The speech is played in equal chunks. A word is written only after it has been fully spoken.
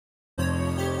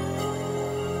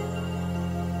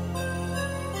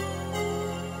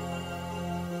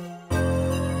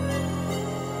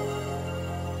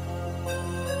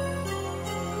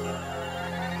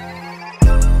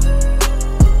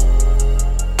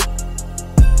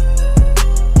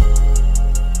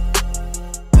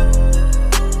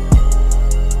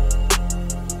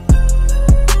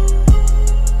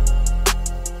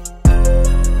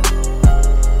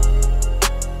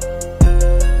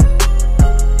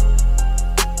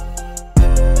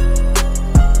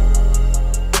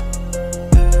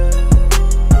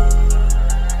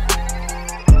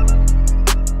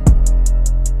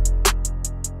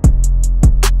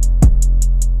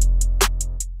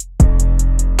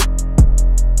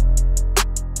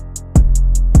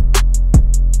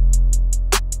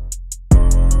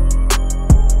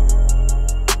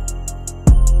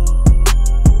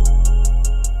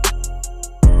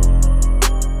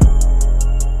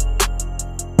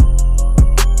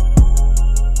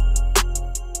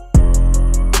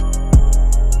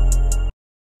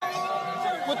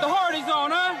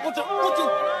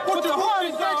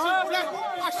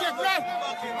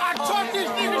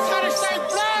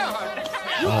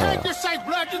You can't just say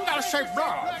blood, you gotta say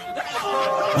blood.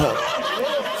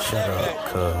 Shut up,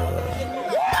 cuz.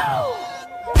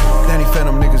 Danny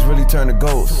Phantom niggas really turn to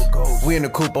ghosts. We in the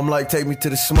coupe, I'm like, take me to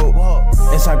the smoke.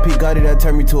 SIP Gotti, that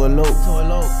turned me to a lope.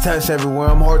 Tats everywhere,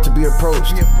 I'm hard to be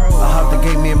approached. I hopped the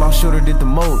gate, me and my shooter did the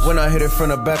most. When I hit it from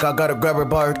the back, I gotta grab her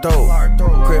by her throat.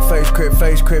 Crip face, crip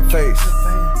face, crip face.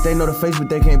 They know the face, but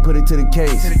they can't put it to the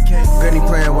case. Granny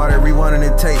praying while they rewinding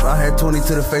the tape. I had 20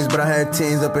 to the face, but I had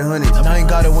 10s up in hundreds. I ain't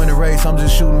gotta win the race, I'm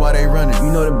just shooting while they running.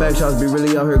 You know the back shots be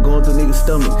really out here going through niggas'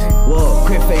 stomachs. Whoa,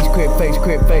 crip face, crip face,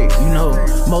 crip face. You know,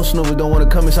 most niggas don't wanna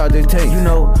come inside this tape. You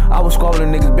know, I was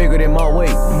squabbling niggas bigger than my weight.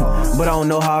 But I don't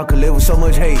know how I could live with so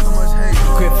much hate.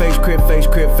 Crip face, crip face,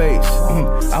 crip face.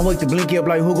 I wake the blinky up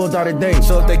like who gon' die today.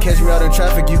 So if they catch me out in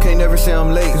traffic, you can't never say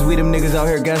I'm late. Cause we them niggas out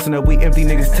here gassing up, we empty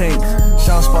niggas tanks.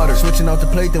 Shot spotter, switching out the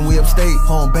plate, then we upstate.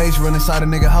 Home base, run inside a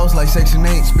nigga house like Section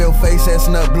 8. Spill face,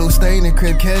 assing up, blue stain and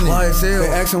crib cannon. YSL, they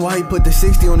asking why he put the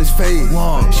 60 on his face.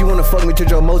 She wanna fuck me to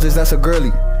Joe Moses, that's a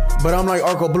girly. But I'm like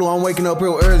Arco Blue, I'm waking up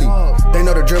real early. They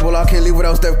know the dribble, I can't leave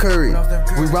without Steph Curry.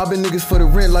 We robbing niggas for the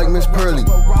rent like Miss Pearly.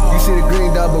 You see the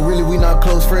green dot, but really we not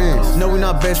close friends. No, we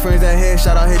not best friends, that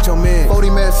headshot, I hit your man. 40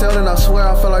 man selling, I swear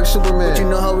I feel like Superman. But you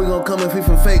know how we gon' come if he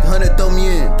from fake, 100 throw me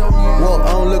in. Walk,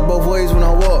 I don't look both ways when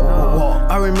I walk.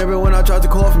 I remember when I tried to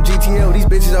call from GTL. These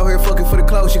bitches out here fucking for the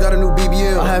clout, she got a new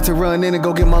BBL. I had to run in and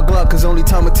go get my Glock, cause only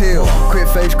time will tell. Crip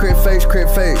face, crip face, crip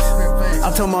face.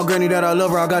 I told my granny that I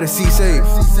love her, I gotta see safe.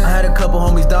 I had a couple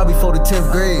homies die before the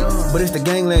 10th grade. But it's the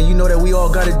gangland, you know that we all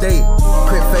got a date.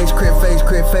 Crip face, crip face,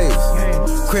 crip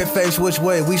face. Crip face, which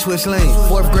way? We switch lanes.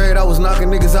 4th grade, I was knocking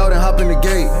niggas out and hopping the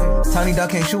gate. Tiny Dot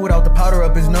can't shoot without the powder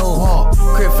up his nose.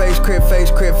 Crip face, crip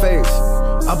face, crip face.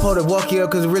 I pulled a walkie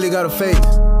up cause it really got a face.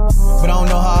 But I don't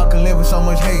know how I can live with so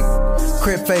much hate.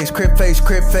 Crip face, crip face,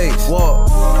 crip face. Walk.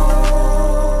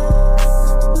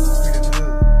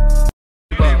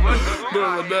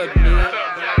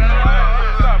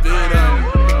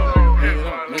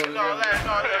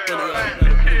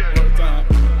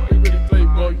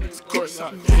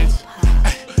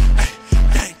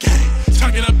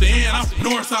 Chucking up the end, I'm from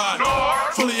Northside.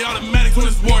 Fully automatic when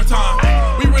it's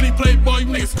wartime. We really play boy, you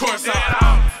niggas courtside.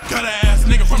 Got an ass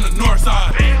nigga from the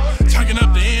Northside. Chucking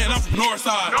up the end, I'm from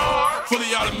Northside.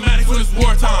 Fully automatic when it's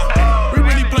wartime. We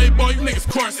really play boy, you niggas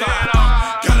courtside.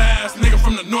 Got an ass nigga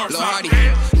from the Northside.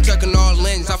 I'm chucking all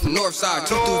lanes, I'm from Northside.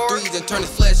 2 through 3s and turn his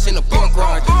flesh into pork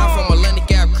rind. I'm from Atlantic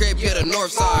Ave, crib here the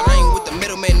Northside. I ain't with the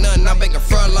middleman, nothing, I'm banking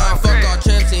front line. Fuck all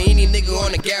champs and any nigga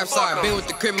on the gap side. Been with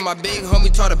the crib and my big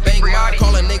homie try to bang mine.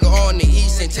 Call a nigga on the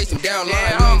east and chase him down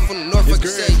line. You ain't from the north, fuck you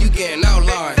say you getting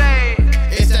outlined.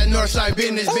 It's that Northside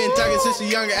business, been thuggin' since a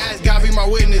younger ass, gotta be my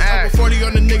witness. Over 40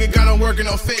 on the nigga, got on working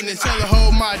on fitness. Tell her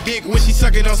hold my dick, when she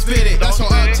suck it, don't spit it. That's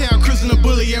on Uptown, cruising the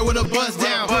bully, yeah, with a buzz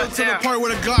down. Pulled to the part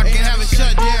with a Glock and have it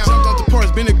shut down. Jumped off the porch,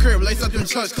 been the crib, lace up them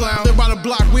chucks, clown. Live by the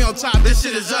block, we on top, this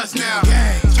shit is us now.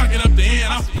 Chucking up the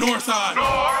end, I'm from Northside.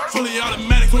 Fully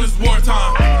automatic when it's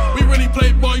wartime. We really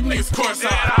play boy, you niggas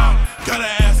courtside. Got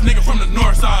an ass nigga from the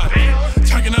Northside.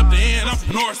 Chucking up the end, I'm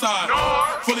from Northside.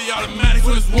 Fully automatic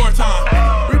when it's wartime.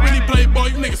 We really play boy,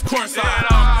 you niggas courtside.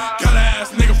 Got an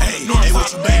ass nigga from the Northside. Hey,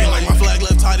 what you banging? Like my flag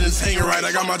left tight and it's hanging right.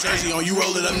 I got my jersey on, you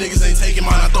roll it up, niggas ain't taking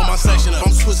mine. I throw my section up,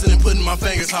 I'm twisting and putting my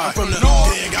fingers high. I'm from the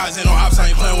dead guys, ain't no ops, I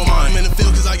ain't playing with mine. I'm in the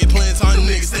field cause I get playing time, them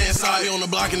niggas stay inside. They on the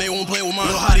block and they won't play with mine.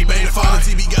 Lil' Hottie bang the fire,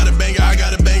 TB got a banger, I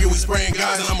got a banger. We spraying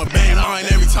guys and I'ma bang mine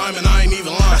every time and I ain't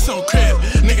even lying. That's on crib,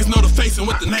 niggas know the face and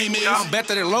what the name is. I'm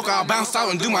better than local, I'll bounce out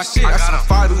and do my shit. I got some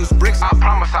fire loose bricks, I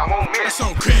promise I won't miss. That's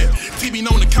on crib, TB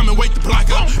known to come and wake the block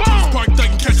up. Thomas Park thug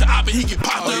and catch a op and he get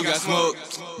popped up. You got smoke,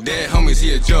 dead homies,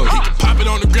 he a joke. He can pop it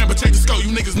on the ground but check the scope,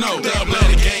 you niggas know. Dub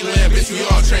land and gangland, bitch, we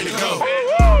all trained to go.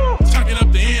 Chucking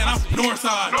up the end, I'm from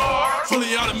Northside.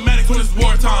 Fully automatic when it's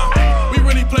wartime. We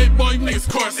really play boy, you niggas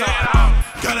courtside.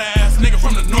 Got an ass nigga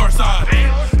from the Northside.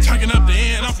 Chucking up the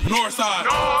end, I'm from Northside.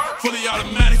 Fully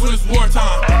automatic when it's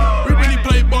wartime. We really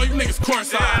play boy, you niggas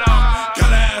courtside.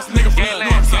 Got an ass nigga from the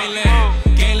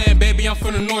Northside. Gangland, baby, I'm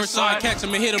from the north side. Catch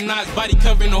him and hit him, knock his body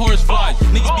covering the horse flies.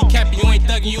 Niggas be capping, you ain't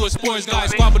thugging, you a sports guy.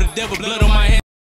 Squabble the devil, blood on my hands.